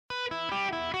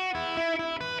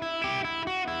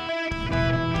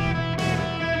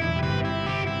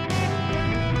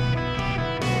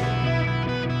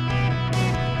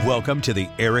Welcome to the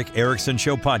Eric Erickson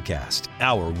Show podcast,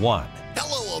 Hour 1.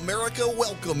 Hello, America.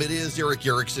 Welcome. It is Eric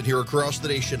Erickson here across the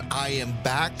nation. I am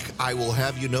back. I will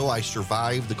have you know I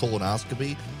survived the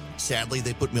colonoscopy. Sadly,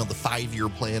 they put me on the 5-year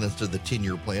plan instead of the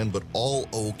 10-year plan, but all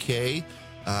okay.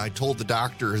 I told the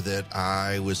doctor that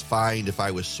I was fine if I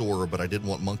was sore, but I didn't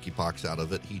want monkeypox out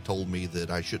of it. He told me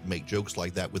that I shouldn't make jokes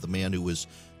like that with a man who was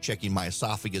checking my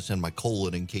esophagus and my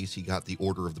colon in case he got the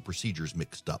order of the procedures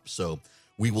mixed up. So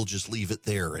we will just leave it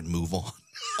there and move on.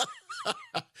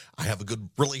 I have a good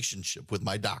relationship with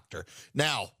my doctor.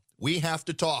 Now, we have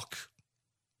to talk.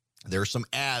 There are some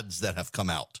ads that have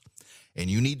come out, and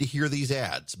you need to hear these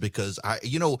ads because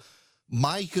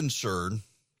my concern,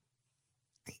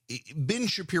 Ben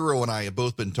Shapiro and I have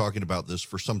both been talking about this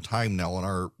for some time now on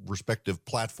our respective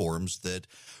platforms, that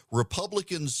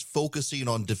Republicans focusing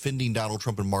on defending Donald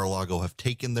Trump and Mar-a-Lago have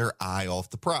taken their eye off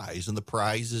the prize, and the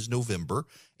prize is November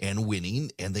and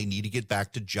winning, and they need to get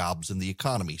back to jobs and the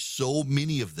economy. So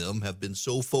many of them have been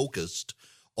so focused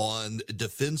on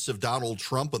defense of Donald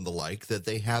Trump and the like that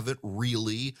they haven't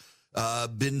really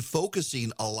been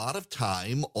focusing a lot of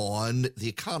time on the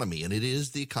economy. And it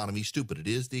is the economy, stupid. It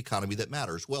is the economy that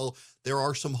matters. Well, there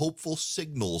are some hopeful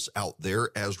signals out there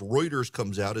as Reuters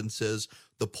comes out and says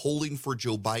the polling for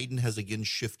Joe Biden has again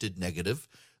shifted negative.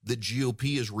 The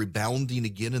GOP is rebounding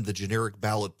again in the generic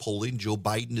ballot polling. Joe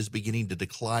Biden is beginning to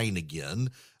decline again.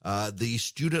 The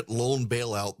student loan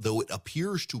bailout, though it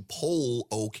appears to poll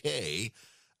okay,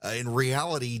 in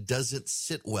reality doesn't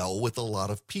sit well with a lot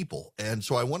of people. And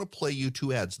so I want to play you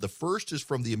two ads. The first is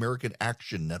from the American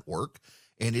Action Network,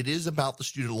 and it is about the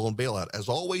student loan bailout. As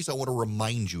always, I want to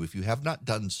remind you, if you have not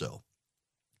done so,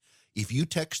 if you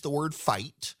text the word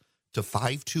FIGHT to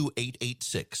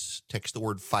 52886, text the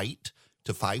word FIGHT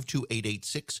to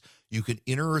 52886, you can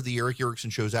enter the Eric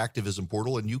Erickson Show's activism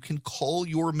portal, and you can call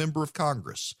your member of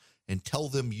Congress and tell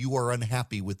them you are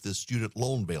unhappy with this student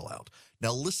loan bailout.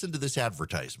 Now listen to this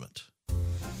advertisement.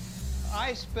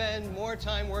 I spend more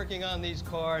time working on these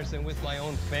cars than with my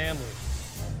own family.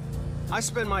 I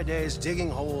spend my days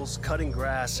digging holes, cutting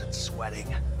grass, and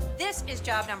sweating. This is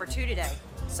job number 2 today.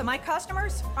 So my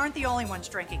customers aren't the only ones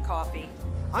drinking coffee.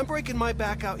 I'm breaking my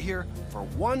back out here for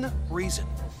one reason.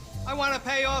 I want to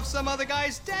pay off some other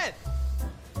guy's debt.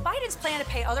 Biden's plan to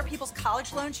pay other people's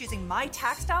college loans using my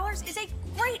tax dollars is a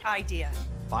great idea.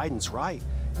 Biden's right.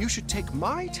 You should take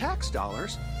my tax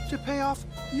dollars to pay off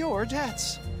your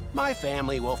debts. My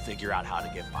family will figure out how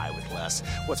to get by with less.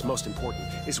 What's most important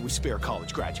is we spare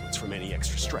college graduates from any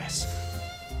extra stress.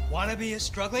 Want to be a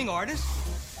struggling artist?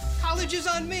 College is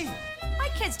on me. My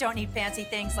kids don't need fancy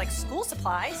things like school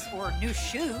supplies or new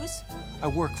shoes. I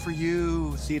work for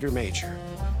you, theater major.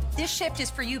 This shift is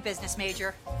for you, business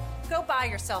major. Go buy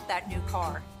yourself that new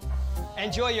car.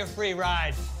 Enjoy your free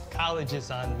ride. College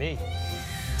is on me.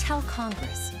 Tell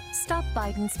Congress, stop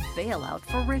Biden's bailout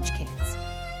for rich kids.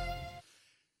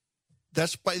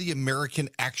 That's by the American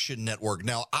Action Network.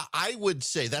 Now, I would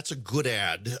say that's a good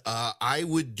ad. I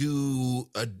would do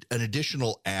an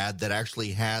additional ad that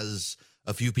actually has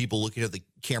a few people looking at the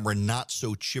camera not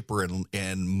so chipper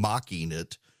and mocking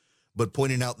it, but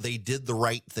pointing out they did the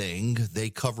right thing. They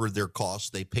covered their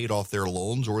costs. They paid off their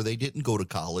loans, or they didn't go to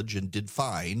college and did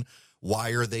fine.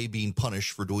 Why are they being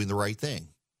punished for doing the right thing?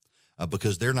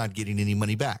 Because they're not getting any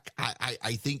money back.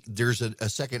 I think there's a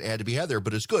second ad to be had there,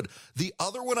 but it's good. The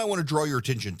other one I want to draw your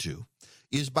attention to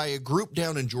is by a group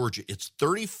down in Georgia. It's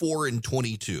 34 and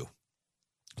 22.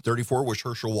 34 was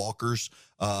Herschel Walker's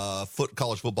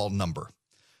college football number.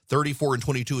 34 and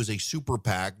 22 is a super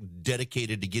PAC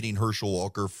dedicated to getting Herschel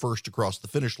Walker first across the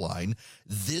finish line.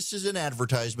 This is an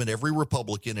advertisement every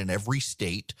Republican in every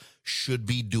state should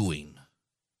be doing.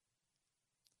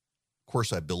 Of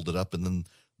course, I build it up and then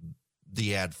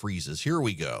the ad freezes. Here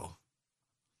we go.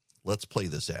 Let's play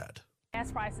this ad. Gas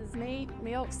prices, meat,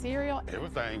 milk, cereal.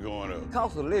 Everything going up.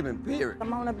 Cost of living, period.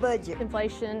 I'm on a budget.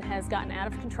 Inflation has gotten out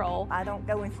of control. I don't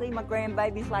go and see my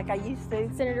grandbabies like I used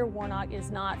to. Senator Warnock is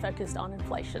not focused on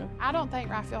inflation. I don't think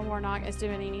Raphael Warnock is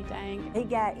doing anything. He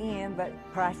got in, but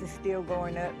prices still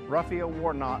going up. Raphael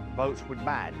Warnock votes with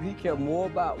Biden. He cares more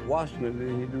about Washington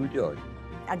than he do Georgia.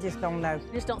 I just don't know.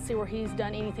 I just don't see where he's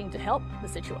done anything to help the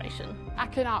situation. I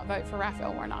could not vote for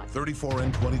Raphael Warnock. 34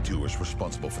 and 22 is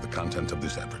responsible for the content of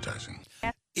this advertising.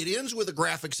 It ends with a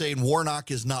graphic saying Warnock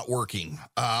is not working.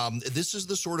 This is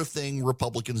the sort of thing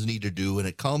Republicans need to do, and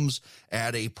it comes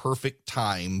at a perfect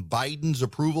time. Biden's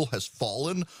approval has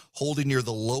fallen, holding near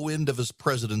the low end of his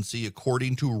presidency,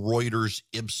 according to Reuters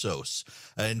Ipsos.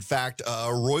 In fact,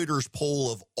 Reuters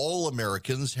poll of all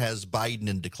Americans has Biden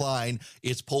in decline.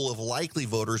 Its poll of likely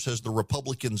voters has the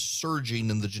Republicans surging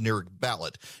in the generic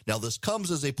ballot. Now, this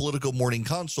comes as a Politico Morning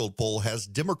Consult poll has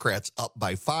Democrats up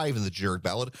by 5 in the generic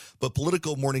ballot, but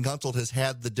Politico Morning Consult has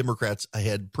had the Democrats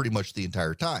ahead pretty much the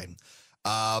entire time.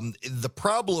 The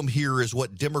problem here is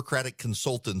what Democratic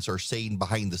consultants are saying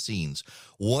behind the scenes.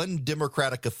 One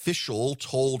Democratic official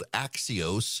told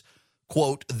Axios,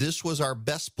 quote, "This was our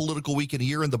best political week in a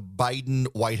year," and the Biden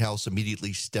White House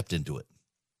immediately stepped into it.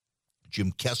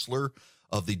 Jim Kessler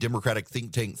of the Democratic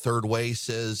think tank Third Way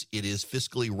says it is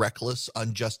fiscally reckless,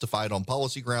 unjustified on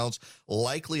policy grounds,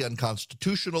 likely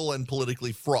unconstitutional, and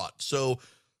politically fraught. So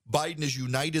Biden has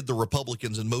united the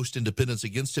Republicans and most independents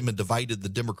against him and divided the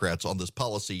Democrats on this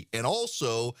policy, and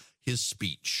also his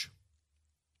speech.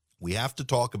 We have to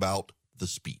talk about the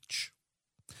speech.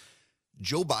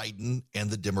 Joe Biden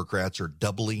and the Democrats are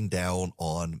doubling down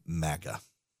on MAGA.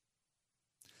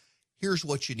 Here's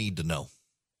what you need to know.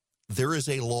 There is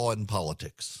a law in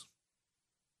politics.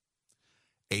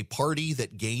 A party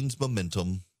that gains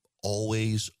momentum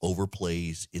always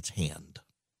overplays its hand.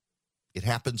 It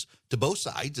happens to both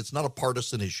sides. It's not a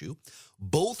partisan issue.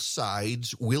 Both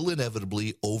sides will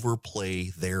inevitably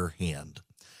overplay their hand.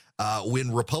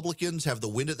 When Republicans have the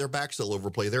wind at their backs, they'll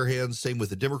overplay their hands. Same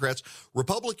with the Democrats.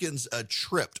 Republicans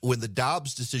tripped when the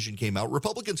Dobbs decision came out.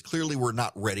 Republicans clearly were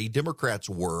not ready. Democrats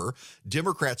were.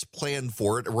 Democrats planned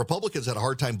for it. Republicans had a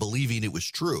hard time believing it was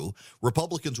true.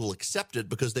 Republicans will accept it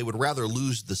because they would rather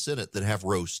lose the Senate than have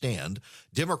Roe stand.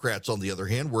 Democrats, on the other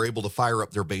hand, were able to fire up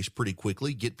their base pretty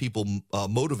quickly, get people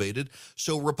motivated.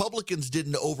 So Republicans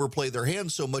didn't overplay their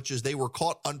hands so much as they were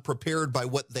caught unprepared by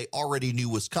what they already knew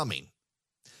was coming.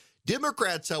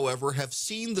 Democrats, however, have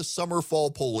seen the summer-fall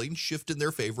polling shift in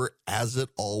their favor, as it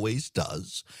always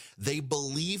does. They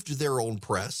believed their own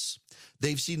press.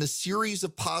 They've seen a series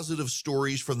of positive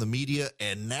stories from the media,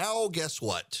 and now, guess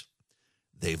what?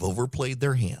 They've overplayed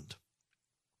their hand.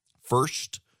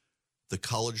 First, the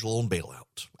college loan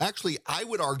bailout. Actually, I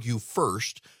would argue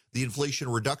first, the Inflation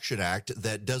Reduction Act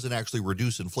that doesn't actually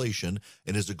reduce inflation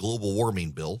and is a global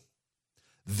warming bill.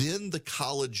 Then the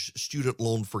college student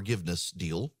loan forgiveness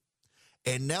deal.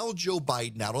 And now Joe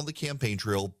Biden out on the campaign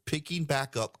trail, picking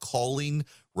back up, calling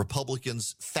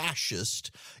Republicans fascist,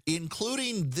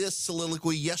 including this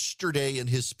soliloquy yesterday in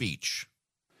his speech.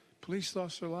 Police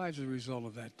lost their lives as a result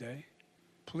of that day.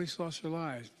 Police lost their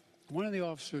lives. One of the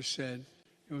officers said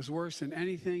it was worse than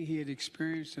anything he had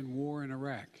experienced in war in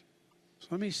Iraq. So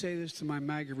let me say this to my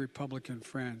MAGA Republican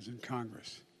friends in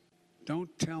Congress. Don't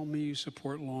tell me you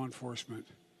support law enforcement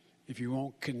if you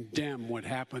won't condemn what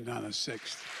happened on the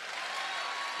 6th.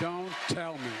 Don't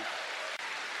tell me.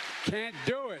 Can't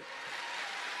do it.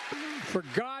 For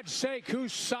God's sake,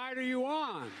 whose side are you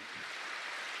on?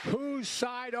 Whose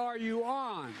side are you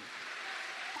on?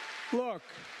 Look,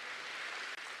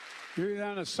 you're either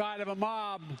on the side of a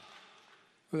mob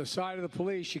or the side of the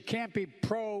police. You can't be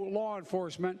pro-law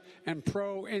enforcement and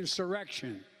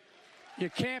pro-insurrection. You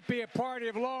can't be a party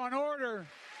of law and order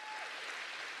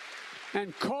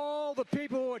and call the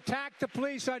people who attacked the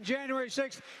police on January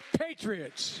 6th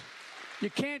patriots. You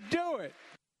can't do it.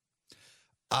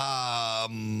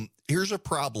 Here's a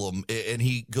problem, and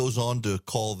he goes on to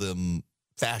call them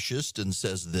fascist and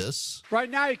says this. Right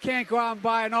now you can't go out and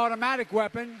buy an automatic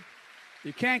weapon.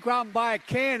 You can't go out and buy a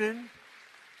cannon.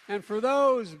 And for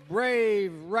those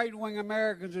brave right-wing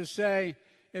Americans who say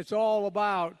it's all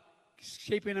about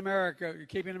keeping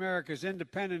America's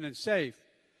independent and safe,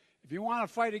 if you want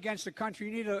to fight against the country,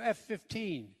 you need an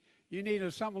F-15. You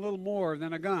need something a little more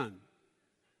than a gun.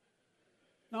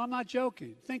 No, I'm not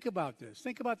joking. Think about this.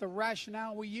 Think about the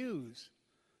rationale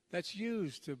that's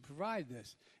used to provide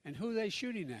this. And who are they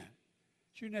shooting at?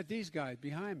 Shooting at these guys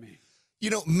behind me. You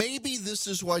know, maybe this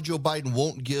is why Joe Biden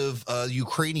won't give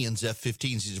Ukrainians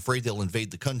F-15s. He's afraid they'll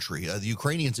invade the country. The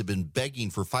Ukrainians have been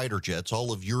begging for fighter jets.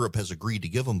 All of Europe has agreed to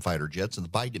give them fighter jets, and the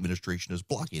Biden administration is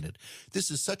blocking it. This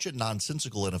is such a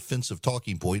nonsensical and offensive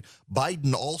talking point.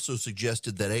 Biden also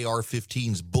suggested that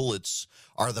AR-15's bullets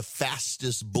are the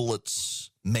fastest bullets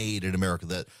made in America,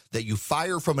 that you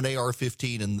fire from an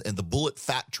AR-15 and the bullet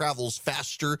travels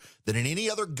faster than in any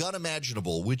other gun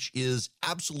imaginable, which is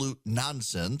absolute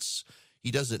nonsense. He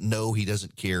doesn't know. He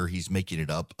doesn't care. He's making it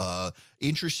up.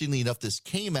 Interestingly enough, this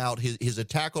came out, his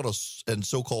attack on and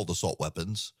so-called assault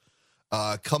weapons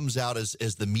comes out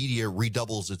as the media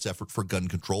redoubles its effort for gun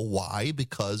control. Why?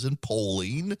 Because in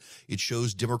polling, it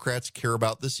shows Democrats care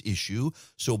about this issue.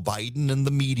 So Biden and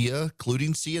the media,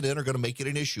 including CNN, are going to make it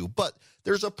an issue. But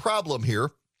there's a problem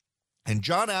here. And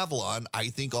John Avalon, I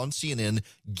think, on CNN,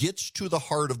 gets to the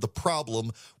heart of the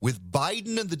problem with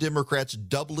Biden and the Democrats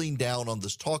doubling down on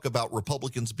this talk about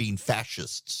Republicans being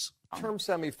fascists. The term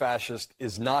semi-fascist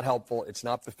is not helpful. It's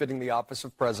not befitting the office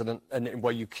of president. And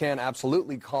while you can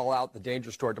absolutely call out the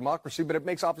dangers to our democracy, but it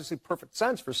makes obviously perfect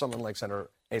sense for someone like Senator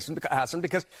Hassan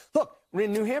because, look,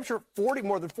 in New Hampshire,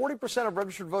 more than 40% of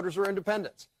registered voters are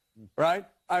independents, right?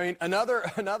 I mean, another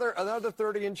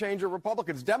 30 and change are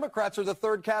Republicans. Democrats are the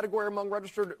third category among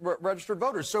registered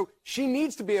voters. So she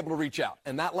needs to be able to reach out,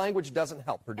 and that language doesn't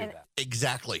help her do that.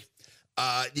 Exactly.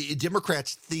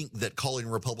 Democrats think that calling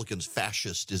Republicans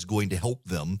fascist is going to help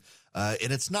them,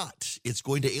 and it's not. It's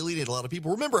going to alienate a lot of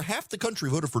people. Remember, half the country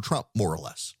voted for Trump, more or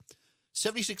less.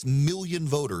 76 million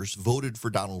voters voted for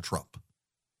Donald Trump.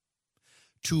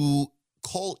 To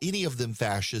call any of them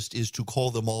fascist is to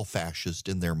call them all fascist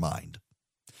in their mind.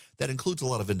 That includes a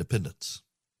lot of independents.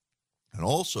 And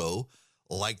also,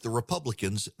 like the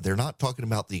Republicans, they're not talking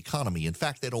about the economy. In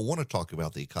fact, they don't want to talk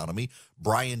about the economy.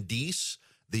 Brian Deese,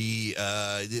 the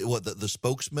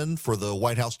spokesman for the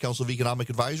White House Council of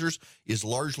Economic Advisors, is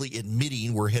largely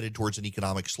admitting we're headed towards an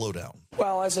economic slowdown.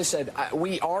 Well, as I said,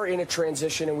 we are in a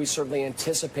transition, and we certainly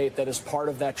anticipate that as part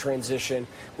of that transition,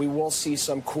 we will see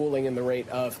some cooling in the rate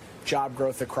of job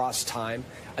growth across time.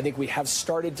 I think we have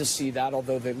started to see that,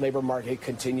 although the labor market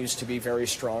continues to be very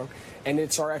strong. And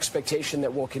it's our expectation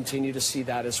that we'll continue to see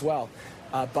that as well.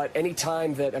 But any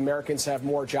time that Americans have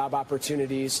more job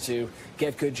opportunities to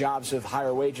get good jobs with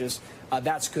higher wages,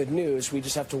 that's good news. We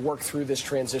just have to work through this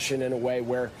transition in a way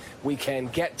where we can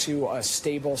get to a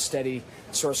stable, steady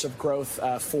source of growth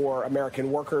for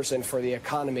American workers and for the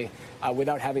economy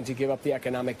without having to give up the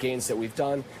economic gains that we've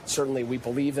done. Certainly, we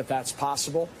believe that that's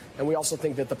possible. And we also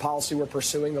think that the policy we're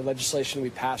pursuing, the legislation we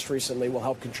passed recently, will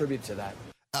help contribute to that.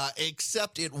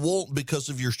 Except it won't because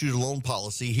of your student loan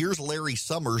policy. Here's Larry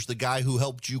Summers, the guy who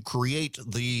helped you create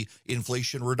the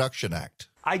Inflation Reduction Act.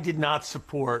 I did not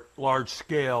support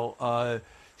large-scale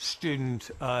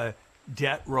student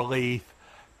debt relief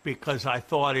because I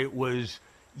thought it was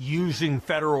using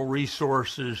federal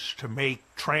resources to make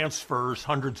transfers,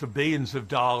 hundreds of billions of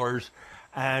dollars,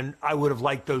 and I would have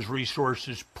liked those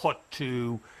resources put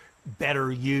to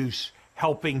better use,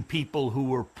 helping people who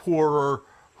were poorer,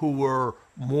 who were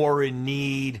more in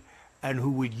need, and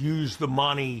who would use the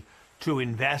money to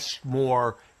invest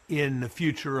more in the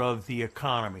future of the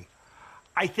economy.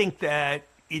 I think that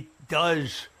it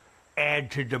does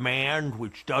add to demand,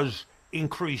 which does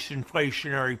increase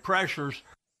inflationary pressures.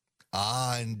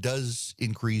 And does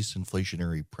increase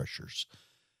inflationary pressures.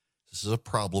 This is a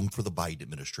problem for the Biden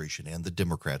administration and the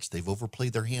Democrats. They've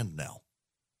overplayed their hand now.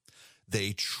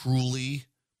 They truly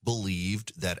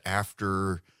believed that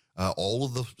after all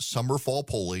of the summer-fall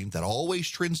polling that always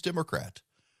trends Democrat,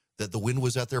 that the wind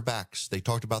was at their backs. They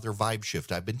talked about their vibe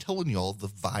shift. I've been telling you all the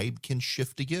vibe can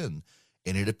shift again,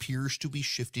 and it appears to be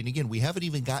shifting again. We haven't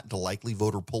even gotten to likely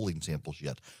voter polling samples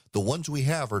yet. The ones we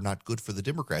have are not good for the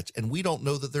Democrats, and we don't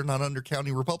know that they're not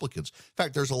undercounting Republicans. In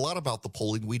fact, there's a lot about the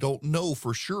polling we don't know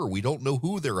for sure. We don't know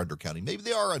who they're undercounting. Maybe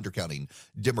they are undercounting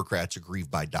Democrats aggrieved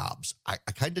by Dobbs. I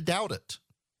kind of doubt it.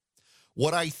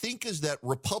 What I think is that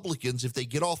Republicans, if they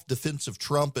get off defense of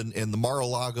Trump and the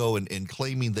Mar-a-Lago and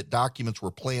claiming that documents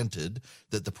were planted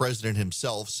that the president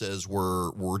himself says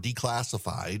were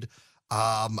declassified,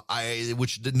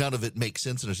 which none of it makes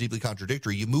sense and is deeply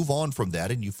contradictory. You move on from that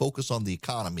and you focus on the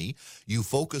economy. You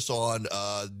focus on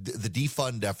the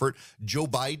defund effort. Joe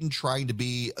Biden trying to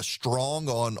be strong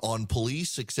on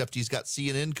police, except he's got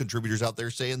CNN contributors out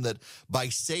there saying that by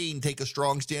saying take a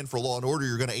strong stand for law and order,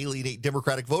 you're going to alienate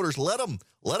Democratic voters. Let them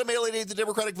alienate the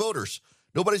Democratic voters.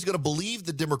 Nobody's going to believe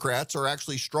the Democrats are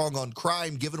actually strong on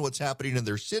crime given what's happening in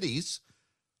their cities.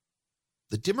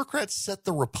 The Democrats set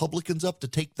the Republicans up to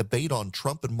take the bait on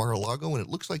Trump and Mar-a-Lago, and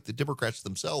it looks like the Democrats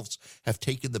themselves have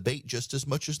taken the bait just as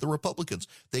much as the Republicans.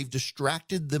 They've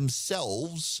distracted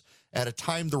themselves at a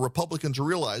time the Republicans are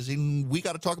realizing we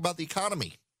got to talk about the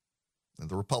economy. And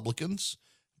the Republicans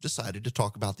decided to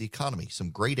talk about the economy. Some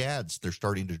great ads they're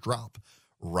starting to drop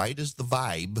right as the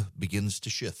vibe begins to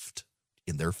shift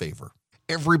in their favor.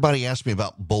 Everybody asked me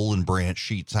about Boll and Branch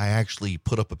sheets. I actually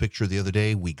put up a picture the other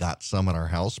day. We got some at our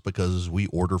house because we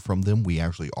order from them. We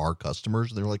actually are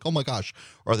customers. They're like, oh my gosh,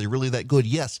 are they really that good?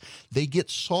 Yes, they get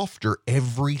softer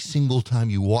every single time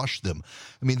you wash them.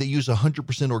 I mean, they use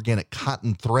 100% organic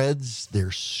cotton threads.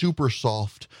 They're super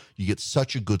soft. You get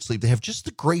such a good sleep. They have just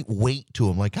the great weight to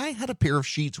them. Like I had a pair of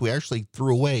sheets we actually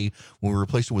threw away when we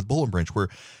replaced them with Boll and Branch, where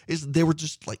they were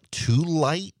just like too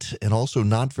light and also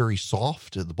not very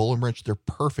soft. The Boll and Branch, they're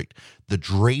perfect. The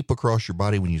drape across your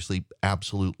body when you sleep,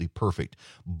 absolutely perfect.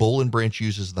 Boll and Branch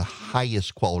uses the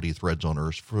highest quality threads on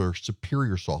earth for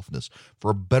superior softness,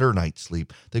 for a better night's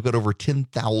sleep. They've got over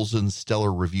 10,000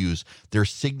 stellar reviews. Their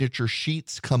signature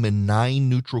sheets come in 9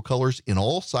 neutral colors in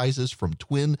all sizes from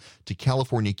twin to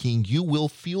California King. You will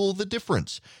feel the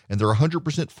difference. And they're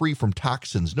 100% free from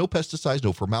toxins, no pesticides,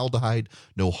 no formaldehyde,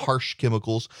 no harsh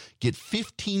chemicals. Get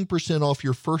 15% off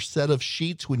your first set of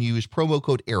sheets when you use promo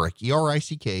code ERIC,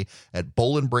 E-R-I-C-K, at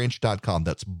bollandbranch.com.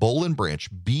 That's Boll and Branch,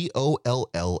 B-O-L-L-A-N-D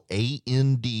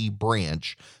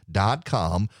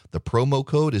branch.com. The promo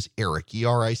code is ERIC,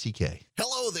 E-R-I-C-K.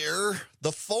 Hello there.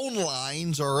 The phone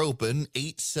lines are open,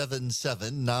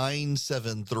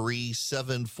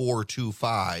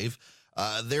 877-973-7425.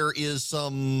 There is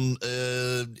some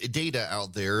data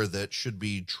out there that should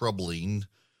be troubling.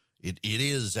 It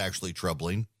is actually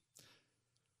troubling.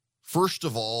 First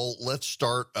of all, let's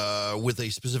start with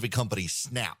a specific company,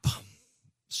 Snapchat.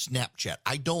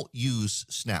 I don't use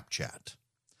Snapchat.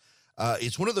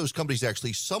 It's one of those companies,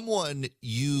 actually, someone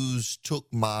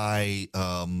took my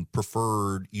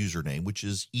preferred username, which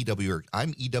is EW.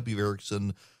 I'm EW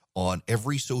Erickson on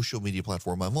every social media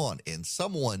platform I'm on, and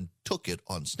someone took it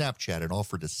on Snapchat and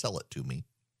offered to sell it to me,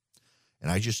 and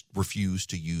I just refused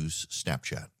to use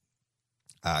Snapchat.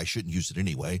 I shouldn't use it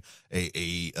anyway.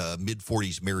 A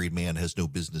mid-40s married man has no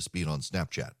business being on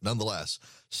Snapchat. Nonetheless,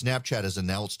 Snapchat has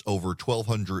announced over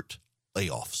 1,200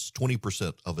 layoffs,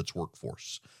 20% of its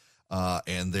workforce.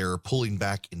 And they're pulling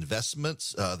back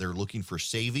investments. They're looking for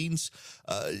savings.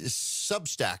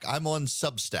 Substack. I'm on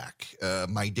Substack.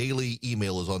 My daily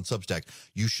email is on Substack.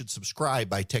 You should subscribe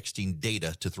by texting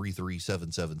DATA to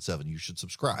 33777. You should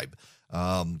subscribe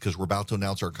because we're about to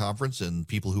announce our conference, and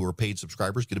people who are paid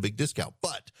subscribers get a big discount.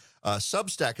 But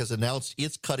Substack has announced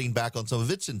it's cutting back on some of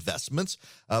its investments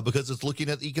because it's looking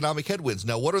at the economic headwinds.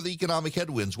 Now, what are the economic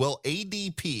headwinds? Well,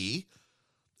 ADP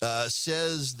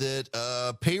says that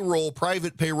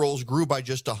private payrolls grew by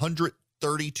just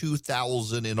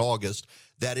 132,000 in August.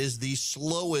 That is the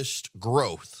slowest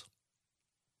growth.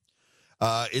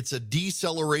 It's a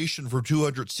deceleration from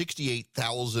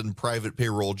 268,000 private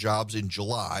payroll jobs in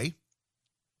July.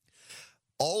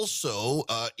 Also,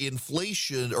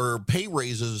 inflation or pay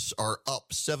raises are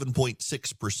up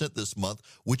 7.6% this month,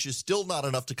 which is still not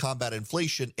enough to combat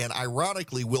inflation, and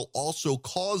ironically will also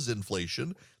cause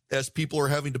inflation as people are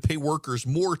having to pay workers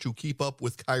more to keep up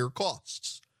with higher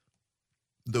costs.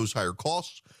 Those higher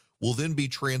costs will then be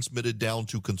transmitted down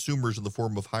to consumers in the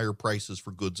form of higher prices for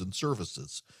goods and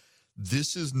services.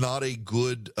 This is not a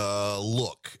good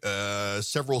look.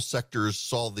 Several sectors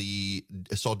saw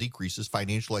decreases: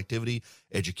 financial activity,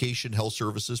 education, health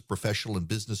services, professional and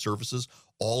business services,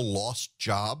 all lost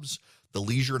jobs. The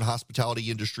leisure and hospitality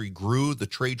industry grew. The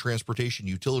trade, transportation,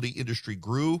 utility industry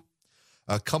grew.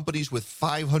 Companies with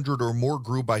 500 or more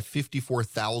grew by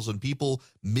 54,000 people.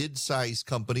 Mid-sized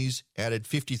companies added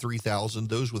 53,000.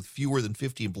 Those with fewer than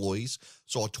 50 employees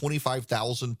saw a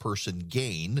 25,000 person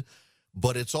gain.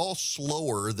 But it's all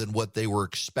slower than what they were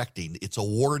expecting. It's a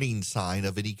warning sign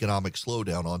of an economic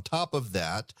slowdown. On top of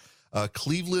that,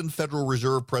 Cleveland Federal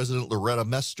Reserve President Loretta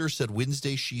Mester said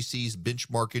Wednesday she sees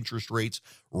benchmark interest rates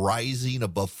rising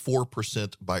above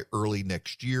 4% by early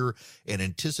next year and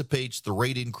anticipates the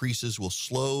rate increases will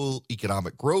slow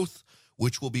economic growth,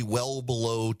 which will be well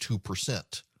below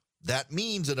 2%. That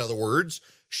means, in other words,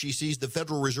 she sees the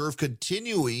Federal Reserve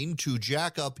continuing to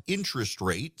jack up interest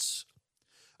rates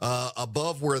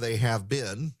above where they have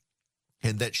been,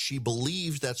 and that she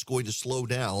believes that's going to slow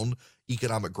down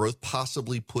economic growth,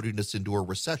 possibly putting us into a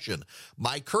recession.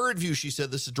 My current view, she said,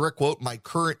 this is a direct quote, my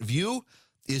current view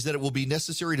is that it will be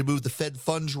necessary to move the Fed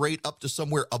funds rate up to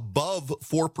somewhere above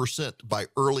 4% by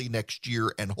early next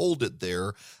year and hold it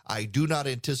there. I do not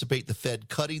anticipate the Fed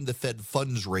cutting the Fed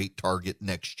funds rate target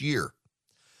next year.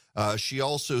 She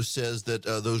also says that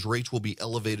those rates will be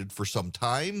elevated for some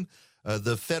time.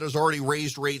 The Fed has already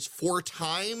raised rates 4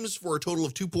 times for a total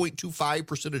of 2.25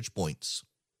 percentage points.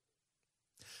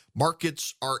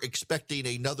 Markets are expecting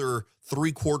another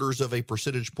 0.75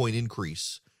 percentage point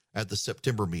increase at the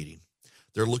September meeting.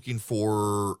 They're looking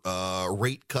for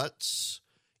rate cuts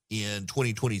in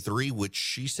 2023, which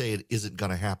she said isn't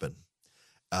going to happen.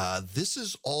 This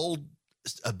is all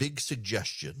a big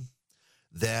suggestion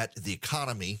that the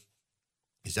economy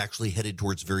is actually headed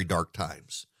towards very dark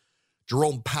times.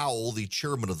 Jerome Powell, the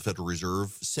chairman of the Federal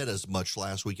Reserve, said as much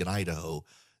last week in Idaho,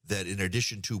 that in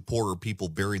addition to poorer people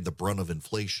bearing the brunt of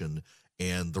inflation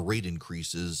and the rate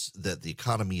increases, that the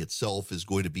economy itself is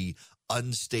going to be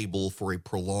unstable for a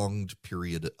prolonged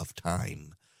period of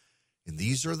time. And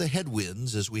these are the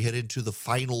headwinds as we head into the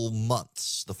final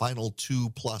months, the final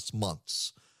 2+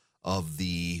 months of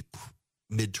the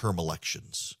midterm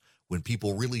elections, when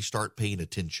people really start paying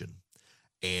attention.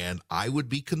 And I would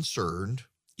be concerned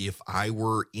if I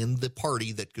were in the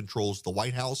party that controls the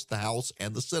White House, the House,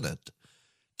 and the Senate,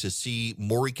 to see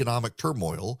more economic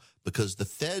turmoil, because the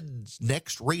Fed's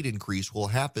next rate increase will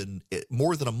happen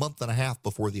more than a month and a half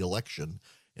before the election,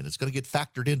 and it's going to get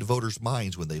factored into voters'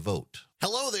 minds when they vote.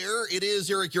 Hello there, it is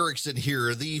Eric Erickson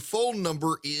here. The phone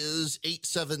number is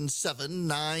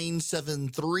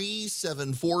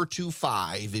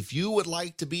 877-973-7425. If you would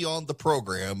like to be on the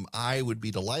program, I would be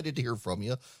delighted to hear from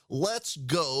you. Let's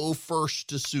go first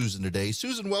to Susan today.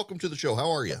 Susan, welcome to the show.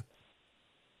 How are you?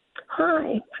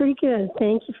 Hi, pretty good.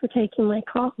 Thank you for taking my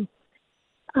call.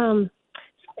 Something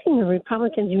the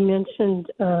Republicans, you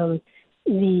mentioned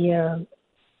the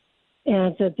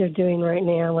ads that they're doing right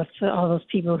now with all those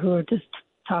people who are just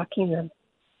talking the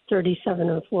 37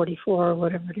 and 44 or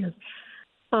whatever it is.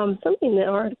 Something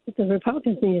that the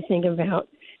Republicans need to think about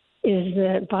is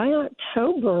that by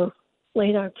October,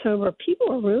 late October,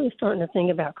 people are really starting to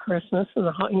think about Christmas and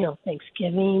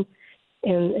Thanksgiving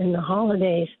and the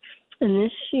holidays. And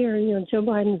this year, Joe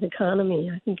Biden's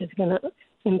economy, I think, is going to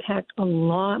impact a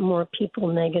lot more people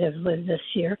negatively this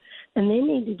year. And they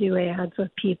need to do ads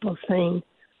with people saying,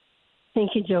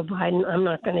 "Thank you, Joe Biden. I'm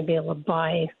not going to be able to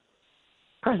buy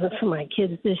presents for my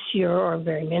kids this year, or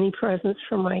very many presents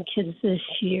for my kids this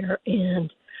year,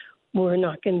 and we're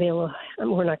not going to be able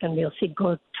to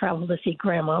go travel to see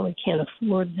Grandma. We can't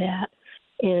afford that,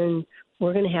 and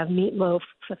we're going to have meatloaf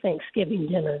for Thanksgiving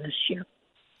dinner this year."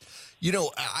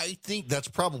 I think that's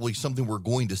probably something we're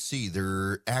going to see.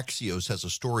 Axios has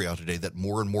a story out today that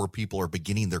more and more people are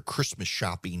beginning their Christmas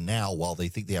shopping now while they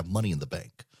think they have money in the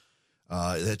bank.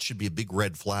 That should be a big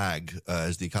red flag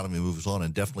as the economy moves on,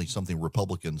 and definitely something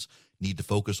Republicans need to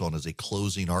focus on as a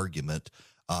closing argument.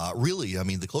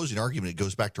 The closing argument, it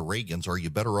goes back to Reagan's, are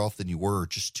you better off than you were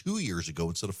just 2 years ago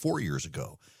instead of 4 years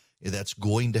ago? That's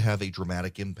going to have a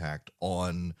dramatic impact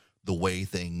on the way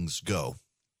things go.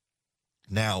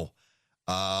 Now,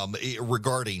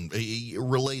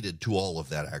 related to all of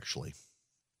that, actually.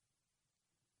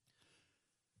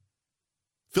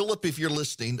 Philip, if you're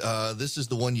listening, this is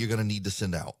the one you're going to need to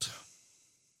send out.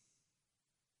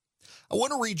 I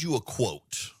want to read you a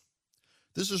quote.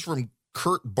 This is from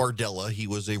Kurt Bardella. He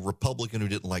was a Republican who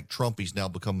didn't like Trump. He's now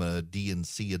become a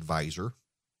DNC advisor.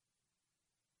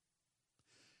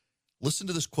 Listen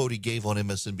to this quote he gave on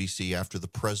MSNBC after the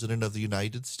President of the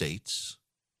United States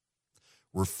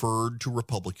referred to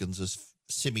Republicans as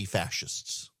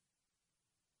semi-fascists.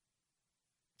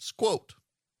 This quote: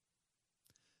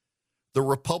 "The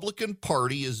Republican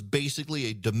Party is basically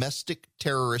a domestic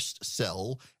terrorist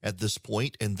cell at this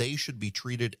point, and they should be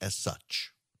treated as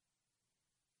such."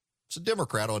 It's a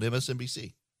Democrat on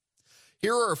MSNBC.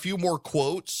 Here are a few more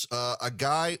quotes. A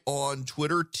guy on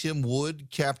Twitter, Tim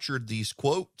Wood, captured these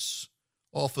quotes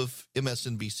off of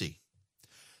MSNBC.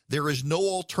 "There is no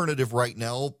alternative right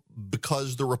now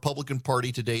because the Republican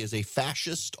Party today is a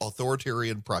fascist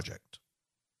authoritarian project.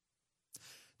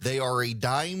 They are a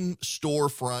dime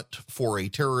storefront for a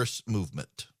terrorist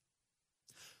movement.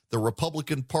 The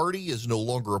Republican Party is no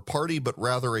longer a party, but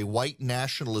rather a white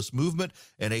nationalist movement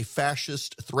and a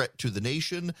fascist threat to the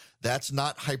nation. That's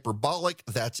not hyperbolic,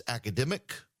 that's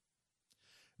academic.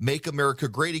 Make America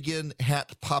Great Again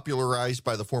hat popularized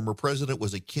by the former president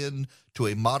was akin to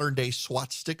a modern-day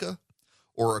swastika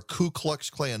or a Ku Klux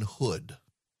Klan hood.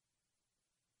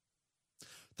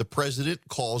 The president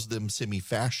calls them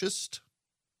semi-fascist.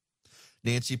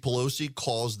 Nancy Pelosi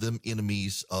calls them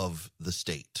enemies of the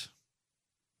state."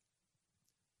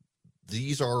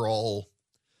 These are all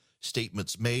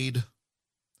statements made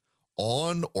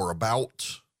on or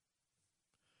about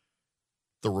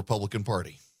the Republican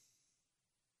Party.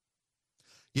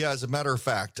 Yeah, as a matter of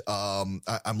fact, I'm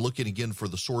looking again for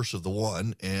the source of the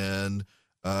one, and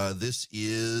this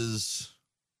is,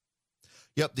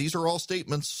 these are all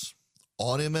statements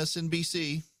on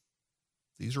MSNBC.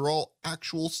 These are all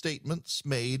actual statements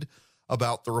made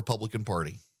about the Republican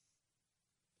Party.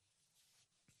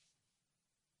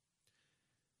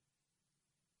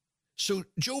 So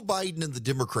Joe Biden and the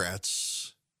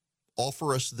Democrats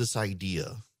offer us this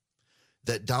idea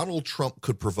that Donald Trump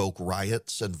could provoke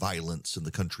riots and violence in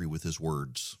the country with his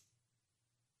words.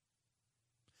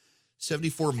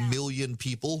 74 million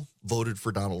people voted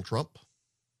for Donald Trump.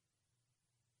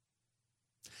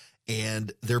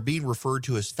 And they're being referred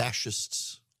to as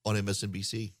fascists on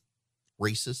MSNBC,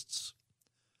 racists,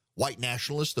 white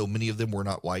nationalists, though many of them were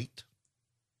not white.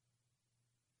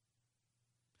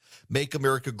 Make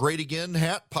America Great Again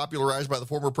hat, popularized by the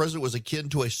former president, was akin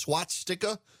to a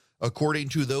swastika, according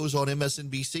to those on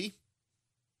MSNBC.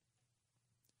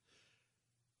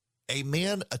 A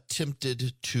man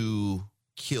attempted to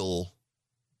kill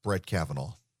Brett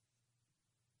Kavanaugh.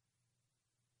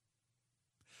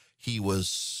 He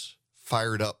was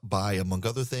fired up by, among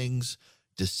other things,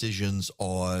 decisions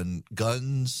on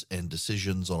guns and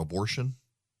decisions on abortion.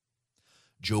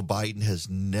 Joe Biden has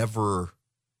never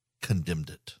condemned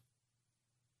it.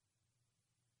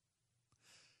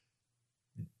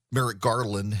 Merrick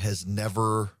Garland has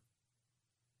never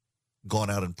gone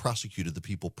out and prosecuted the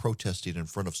people protesting in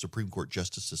front of Supreme Court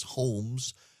justices'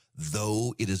 homes,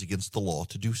 though it is against the law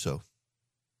to do so.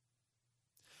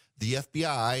 The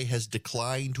FBI has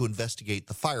declined to investigate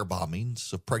the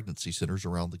firebombings of pregnancy centers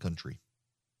around the country.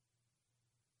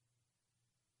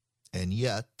 And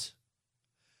yet,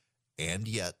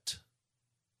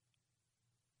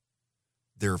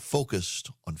 they're focused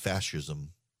on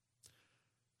fascism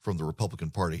from the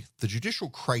Republican Party. The Judicial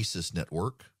Crisis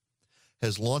Network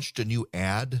has launched a new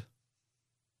ad.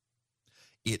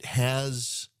 It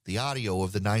has the audio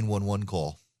of the 911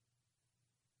 call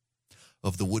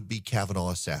of the would-be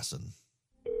Kavanaugh assassin.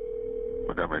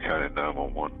 Montgomery County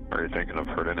 911. Are you thinking of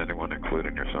hurting anyone,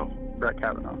 including yourself? Brett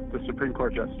Kavanaugh, the Supreme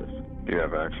Court Justice. Do you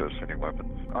have access to any weapons?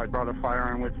 I brought a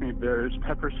firearm with me. There's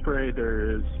pepper spray.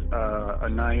 There is a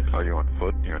knife. Are you on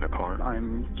foot? You're in a car?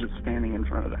 I'm just standing in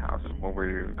front of the house. What were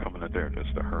you coming to do?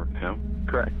 Just to hurt him?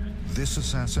 Correct. This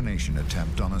assassination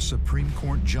attempt on a Supreme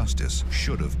Court justice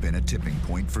should have been a tipping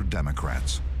point for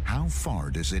Democrats. How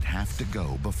far does it have to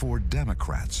go before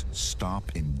Democrats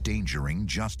stop endangering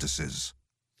justices?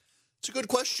 It's a good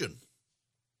question,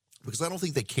 because I don't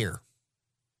think they care.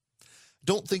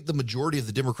 Don't think the majority of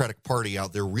the Democratic Party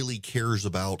out there really cares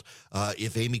about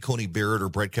if Amy Coney Barrett or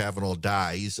Brett Kavanaugh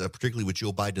dies, particularly with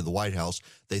Joe Biden in the White House.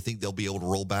 They think they'll be able to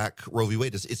roll back Roe v.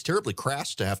 Wade. It's terribly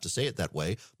crass to have to say it that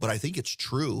way, but I think it's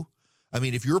true. I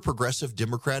mean, if you're a progressive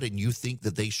Democrat and you think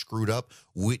that they screwed up,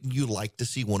 wouldn't you like to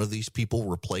see one of these people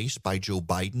replaced by Joe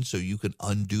Biden so you can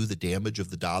undo the damage of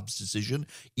the Dobbs decision,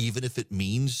 even if it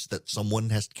means that someone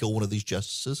has to kill one of these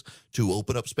justices to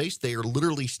open up space? They are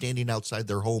literally standing outside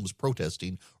their homes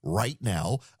protesting right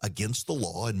now against the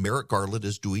law, and Merrick Garland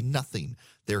is doing nothing.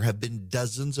 There have been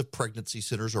dozens of pregnancy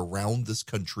centers around this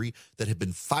country that have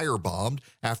been firebombed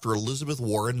after Elizabeth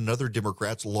Warren and other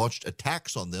Democrats launched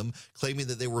attacks on them, claiming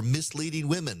that they were misleading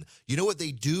women. You know what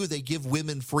they do? They give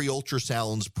women free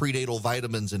ultrasounds, prenatal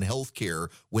vitamins, and health care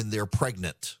when they're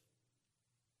pregnant.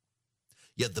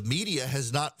 Yet the media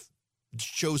has not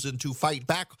chosen to fight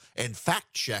back and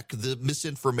fact check the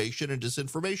misinformation and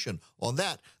disinformation on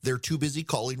that. They're too busy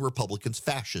calling Republicans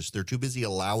fascists. They're too busy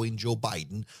allowing Joe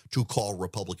Biden to call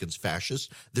Republicans fascists.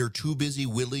 They're too busy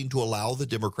willing to allow the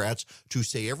Democrats to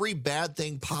say every bad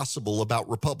thing possible about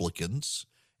Republicans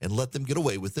and let them get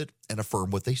away with it and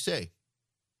affirm what they say.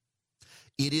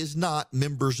 It is not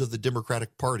members of the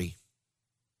Democratic Party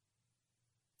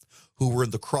who were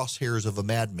in the crosshairs of a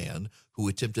madman who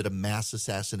attempted a mass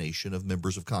assassination of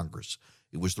members of Congress.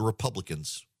 It was the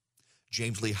Republicans.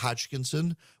 James Lee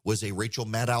Hodgkinson was a Rachel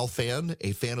Maddow fan,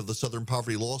 a fan of the Southern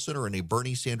Poverty Law Center, and a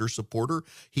Bernie Sanders supporter.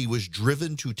 He was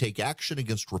driven to take action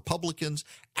against Republicans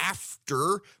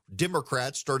after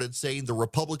Democrats started saying the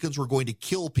Republicans were going to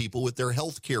kill people with their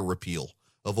health care repeal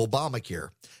of Obamacare.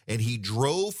 And he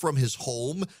drove from his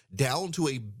home down to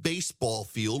a baseball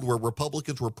field where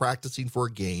Republicans were practicing for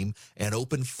a game and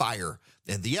opened fire.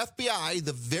 And the FBI,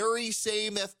 the very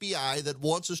same FBI that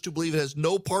wants us to believe it has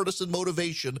no partisan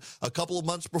motivation, a couple of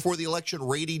months before the election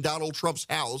raiding Donald Trump's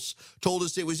house, told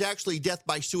us it was actually death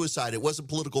by suicide. It wasn't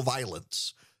political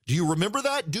violence. Do you remember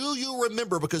that? Do you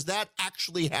remember? Because that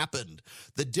actually happened.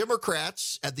 The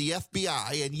Democrats at the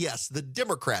FBI, and yes, the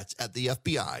Democrats at the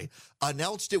FBI,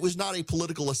 announced it was not a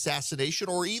political assassination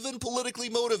or even politically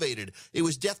motivated. It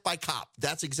was death by cop.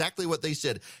 That's exactly what they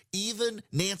said. Even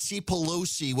Nancy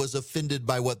Pelosi was offended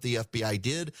by what the FBI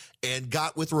did and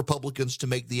got with Republicans to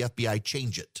make the FBI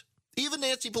change it. Even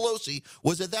Nancy Pelosi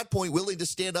was at that point willing to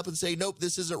stand up and say, nope,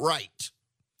 this isn't right.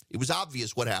 It was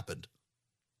obvious what happened.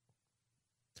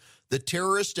 The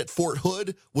terrorist at Fort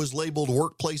Hood was labeled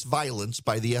workplace violence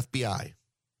by the FBI.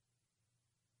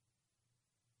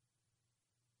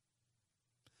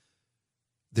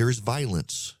 There is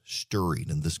violence stirring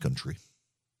in this country.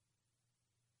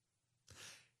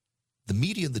 The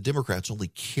media and the Democrats only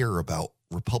care about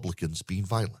Republicans being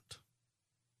violent.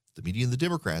 The media and the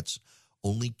Democrats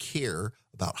only care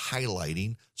about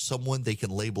highlighting someone they can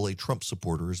label a Trump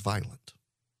supporter as violent.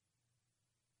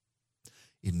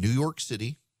 In New York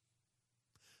City,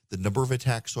 the number of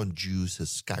attacks on Jews has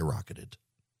skyrocketed.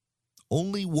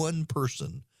 Only one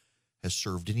person has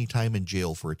served any time in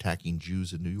jail for attacking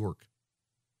Jews in New York.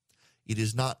 It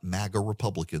is not MAGA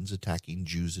Republicans attacking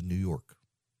Jews in New York.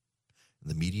 And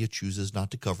the media chooses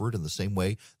not to cover it in the same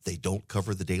way they don't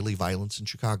cover the daily violence in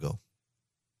Chicago.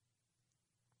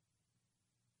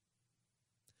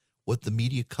 What the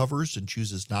media covers and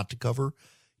chooses not to cover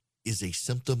is a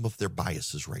symptom of their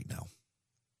biases right now.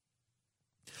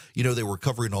 You know, they were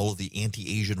covering all of the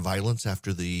anti-Asian violence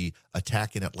after the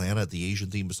attack in Atlanta at the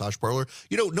Asian-themed massage parlor.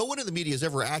 You know, no one in the media has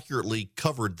ever accurately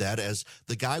covered that as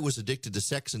the guy was addicted to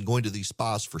sex and going to these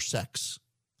spas for sex.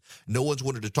 No one's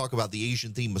wanted to talk about the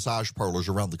Asian-themed massage parlors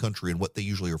around the country and what they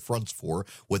usually are fronts for,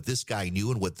 what this guy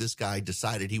knew and what this guy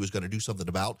decided he was going to do something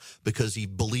about because he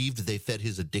believed they fed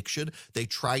his addiction. They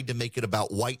tried to make it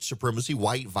about white supremacy,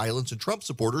 white violence, and Trump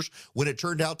supporters when it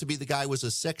turned out to be the guy was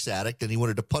a sex addict and he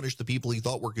wanted to punish the people he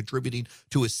thought were contributing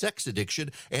to his sex addiction.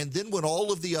 And then when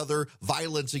all of the other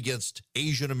violence against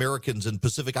Asian Americans and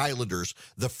Pacific Islanders,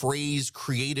 the phrase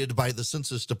created by the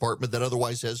Census Department that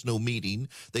otherwise has no meaning,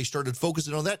 they started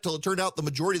focusing on that till it turned out the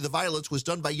majority of the violence was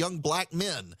done by young black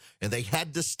men, and they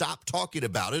had to stop talking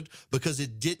about it because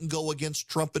it didn't go against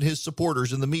Trump and his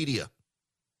supporters in the media.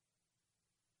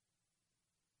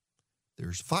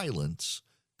 There's violence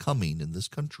coming in this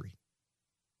country.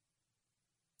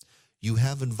 You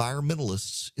have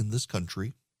environmentalists in this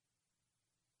country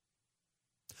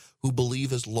who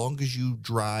believe as long as you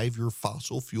drive your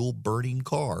fossil fuel burning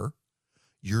car,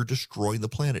 you're destroying the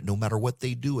planet. No matter what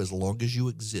they do, as long as you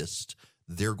exist,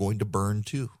 they're going to burn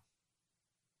too.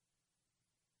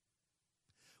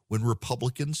 When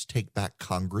Republicans take back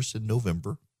Congress in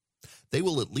November, they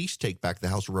will at least take back the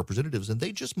House of Representatives, and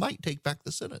they just might take back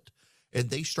the Senate. And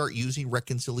they start using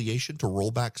reconciliation to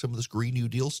roll back some of this Green New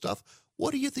Deal stuff.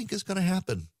 What do you think is going to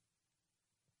happen?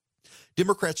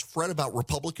 Democrats fret about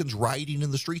Republicans rioting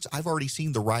in the streets. I've already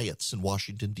seen the riots in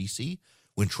Washington, D.C.,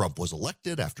 when Trump was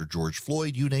elected, after George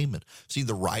Floyd, you name it. Seen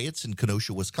the riots in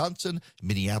Kenosha, Wisconsin,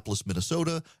 Minneapolis,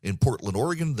 Minnesota, in Portland,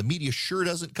 Oregon. The media sure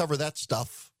doesn't cover that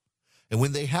stuff. And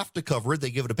when they have to cover it,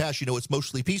 they give it a pass. You know, it's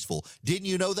mostly peaceful. Didn't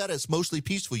you know that? It's mostly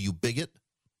peaceful, you bigot.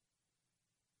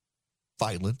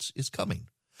 Violence is coming.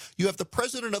 You have the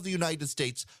President of the United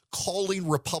States calling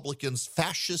Republicans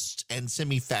fascists and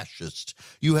semi-fascists.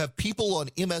 You have people on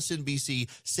MSNBC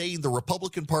saying the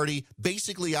Republican Party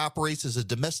basically operates as a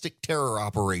domestic terror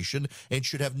operation and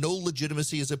should have no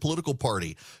legitimacy as a political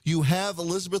party. You have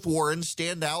Elizabeth Warren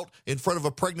stand out in front of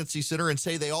a pregnancy center and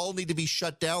say they all need to be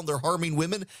shut down, they're harming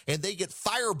women, and they get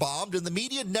firebombed, and the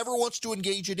media never wants to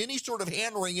engage in any sort of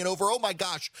hand-wringing over, oh my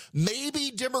gosh,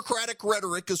 maybe Democratic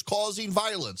rhetoric is causing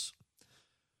violence.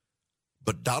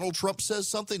 But Donald Trump says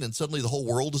something, and suddenly the whole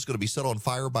world is going to be set on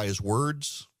fire by his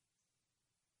words.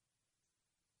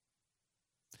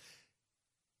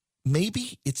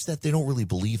 Maybe it's that they don't really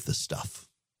believe this stuff.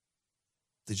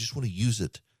 They just want to use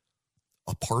it,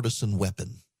 a partisan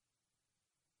weapon.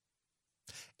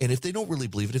 And if they don't really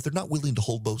believe it, if they're not willing to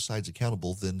hold both sides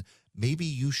accountable, then maybe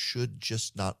you should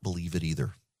just not believe it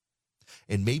either.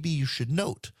 And maybe you should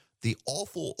note the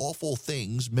awful, awful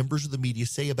things members of the media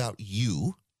say about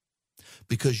you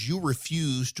because you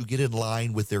refuse to get in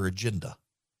line with their agenda.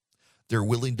 They're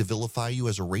willing to vilify you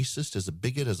as a racist, as a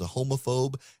bigot, as a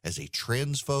homophobe, as a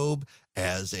transphobe,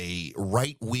 as a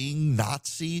right-wing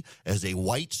Nazi, as a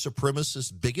white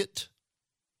supremacist bigot.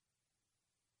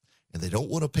 And they don't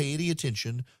want to pay any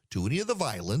attention to any of the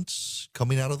violence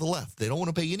coming out of the left. They don't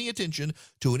want to pay any attention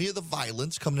to any of the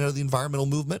violence coming out of the environmental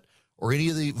movement, or any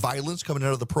of the violence coming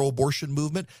out of the pro-abortion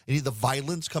movement, any of the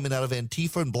violence coming out of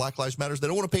Antifa and Black Lives Matter. They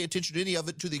don't want to pay attention to any of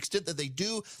it. To the extent that they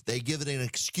do, they give it an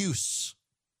excuse.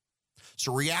 It's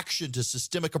a reaction to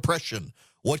systemic oppression.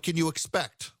 What can you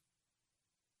expect?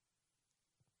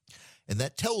 And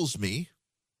that tells me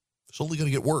it's only going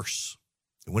to get worse.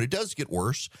 And when it does get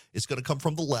worse, it's going to come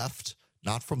from the left,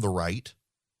 not from the right.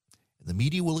 And the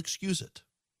media will excuse it.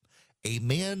 A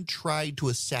man tried to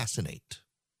assassinate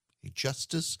a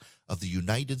justice of the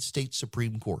United States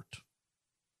Supreme Court.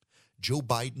 Joe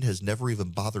Biden has never even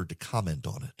bothered to comment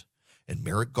on it. And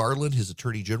Merrick Garland, his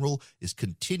attorney general, is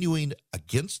continuing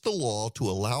against the law to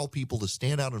allow people to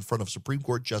stand out in front of Supreme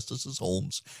Court justices'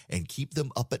 homes and keep them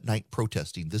up at night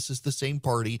protesting. This is the same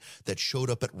party that showed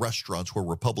up at restaurants where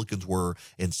Republicans were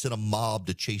and sent a mob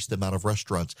to chase them out of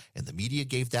restaurants. And the media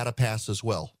gave that a pass as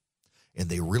well. And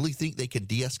they really think they can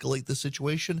de-escalate the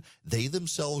situation. They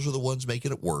themselves are the ones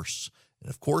making it worse. And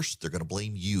of course, they're going to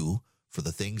blame you for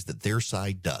the things that their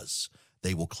side does.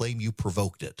 They will claim you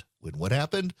provoked it. When what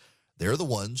happened? They're the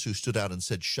ones who stood out and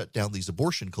said, shut down these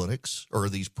abortion clinics or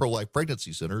these pro-life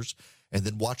pregnancy centers, and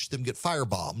then watched them get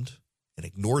firebombed and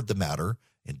ignored the matter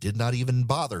and did not even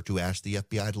bother to ask the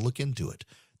FBI to look into it.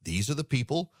 These are the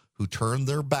people who turned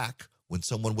their back when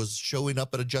someone was showing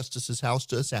up at a justice's house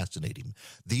to assassinate him.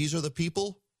 These are the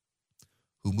people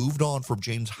who moved on from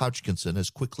James Hodgkinson as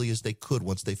quickly as they could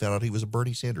once they found out he was a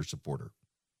Bernie Sanders supporter.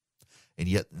 And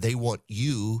yet they want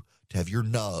you to have your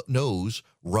nose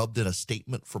rubbed in a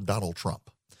statement from Donald Trump,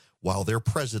 while their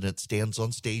president stands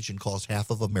on stage and calls half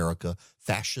of America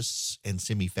fascists and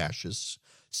semi-fascists,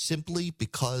 simply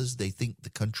because they think the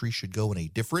country should go in a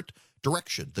different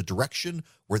direction, the direction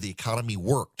where the economy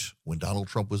worked when Donald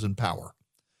Trump was in power.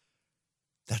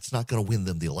 That's not going to win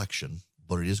them the election,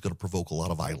 but it is going to provoke a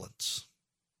lot of violence.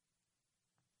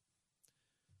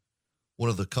 One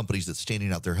of the companies that's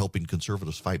standing out there helping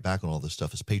conservatives fight back on all this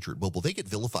stuff is Patriot Mobile. They get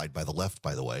vilified by the left,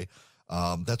 by the way.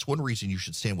 That's one reason you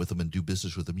should stand with them and do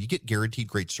business with them. You get guaranteed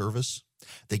great service.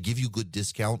 They give you good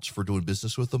discounts for doing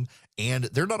business with them, and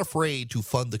they're not afraid to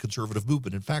fund the conservative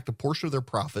movement. In fact, a portion of their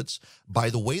profits,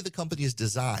 by the way the company is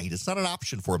designed, it's not an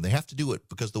option for them. They have to do it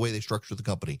because of the way they structure the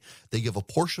company. They give a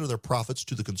portion of their profits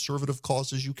to the conservative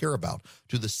causes you care about,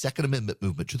 to the Second Amendment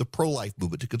movement, to the pro-life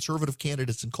movement, to conservative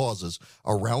candidates and causes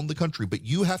around the country. But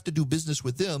you have to do business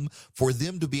with them for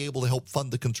them to be able to help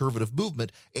fund the conservative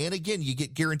movement. And again, you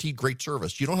get guaranteed great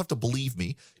service. You don't have to believe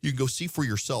me. You can go see for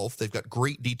yourself. They've got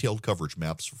great detailed coverage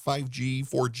maps for 5G,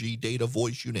 4G, data,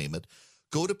 voice, you name it.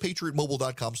 Go to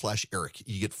patriotmobile.com/Eric.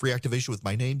 You get free activation with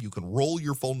my name. You can roll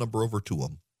your phone number over to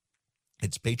them.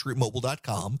 It's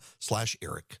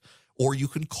patriotmobile.com/Eric. Or you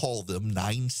can call them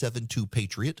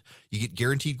 972-PATRIOT. You get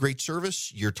guaranteed great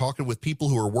service. You're talking with people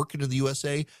who are working in the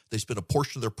USA. They spend a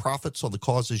portion of their profits on the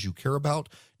causes you care about.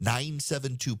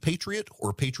 972-PATRIOT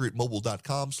or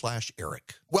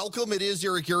patriotmobile.com/Eric. Welcome. It is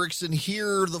Eric Erickson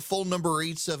here. The phone number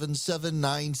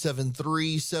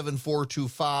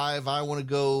 877-973-7425. I want to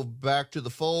go back to the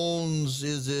phones.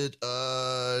 Is it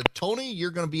Tony?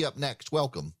 You're going to be up next.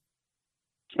 Welcome.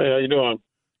 Hey, how you doing?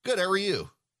 Good. How are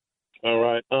you? All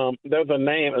right. There's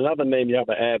another name you have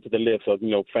to add to the list of,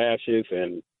 fascists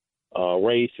and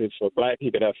racists for black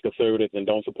people that's conservatives and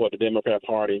don't support the Democrat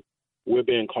Party. We're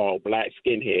being called black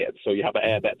skinheads, so you have to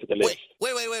add that to the list.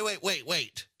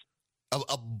 Wait.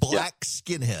 A black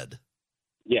skinhead?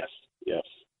 Yes.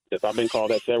 I've been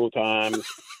called that several times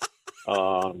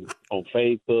on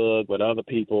Facebook with other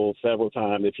people several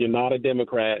times. If you're not a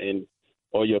Democrat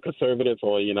or you're conservative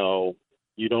or,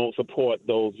 you don't support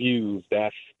those views,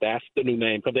 that's the new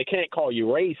name, because they can't call you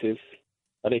racist,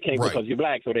 or they can't because you're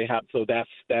black, so they have. So that's.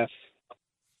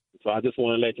 So I just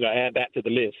want to let you add that to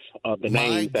the list of the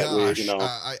names that we're.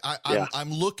 I'm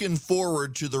looking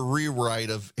forward to the rewrite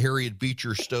of Harriet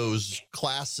Beecher Stowe's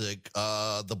classic,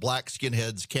 "The Black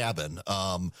Skinhead's Cabin."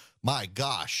 My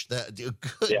gosh, good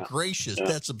gracious,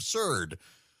 that's absurd.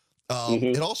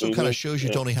 It also kind of shows you,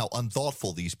 Tony, how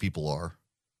unthoughtful these people are.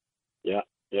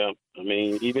 Yeah. I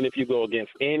mean, even if you go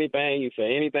against anything, you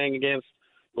say anything against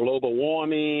global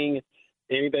warming,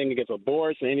 anything against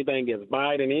abortion, anything against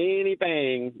Biden,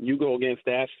 anything you go against,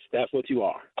 that's what you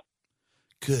are.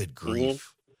 Good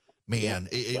grief. Man,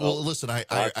 well, listen, I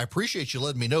appreciate you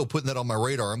letting me know, putting that on my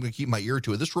radar. I'm going to keep my ear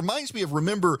to it. This reminds me of,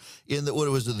 remember in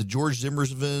the George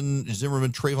Zimmerman,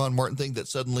 Trayvon Martin thing, that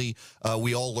suddenly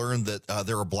we all learned that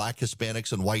there are black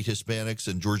Hispanics and white Hispanics,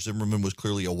 and George Zimmerman was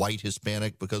clearly a white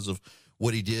Hispanic because of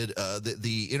what he did.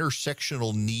 The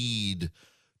intersectional need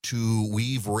to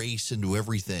weave race into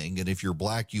everything, and if you're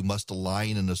black, you must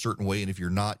align in a certain way, and if you're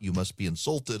not, you must be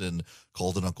insulted and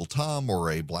called an Uncle Tom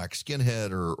or a black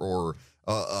skinhead or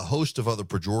a host of other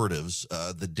pejoratives.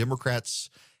 The Democrats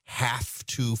have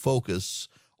to focus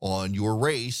on your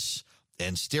race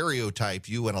and stereotype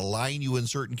you and align you in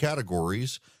certain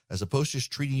categories, as opposed to just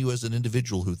treating you as an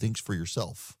individual who thinks for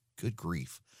yourself. Good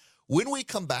grief. When we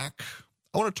come back,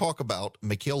 I want to talk about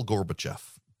Mikhail Gorbachev,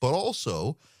 but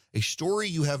also a story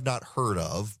you have not heard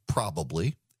of,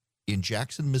 probably, in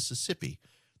Jackson, Mississippi.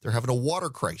 They're having a water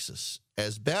crisis,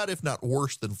 as bad, if not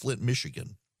worse, than Flint,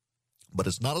 Michigan. But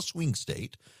it's not a swing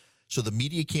state. So the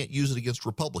media can't use it against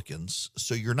Republicans.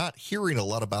 So you're not hearing a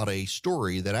lot about a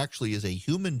story that actually is a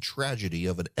human tragedy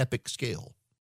of an epic scale.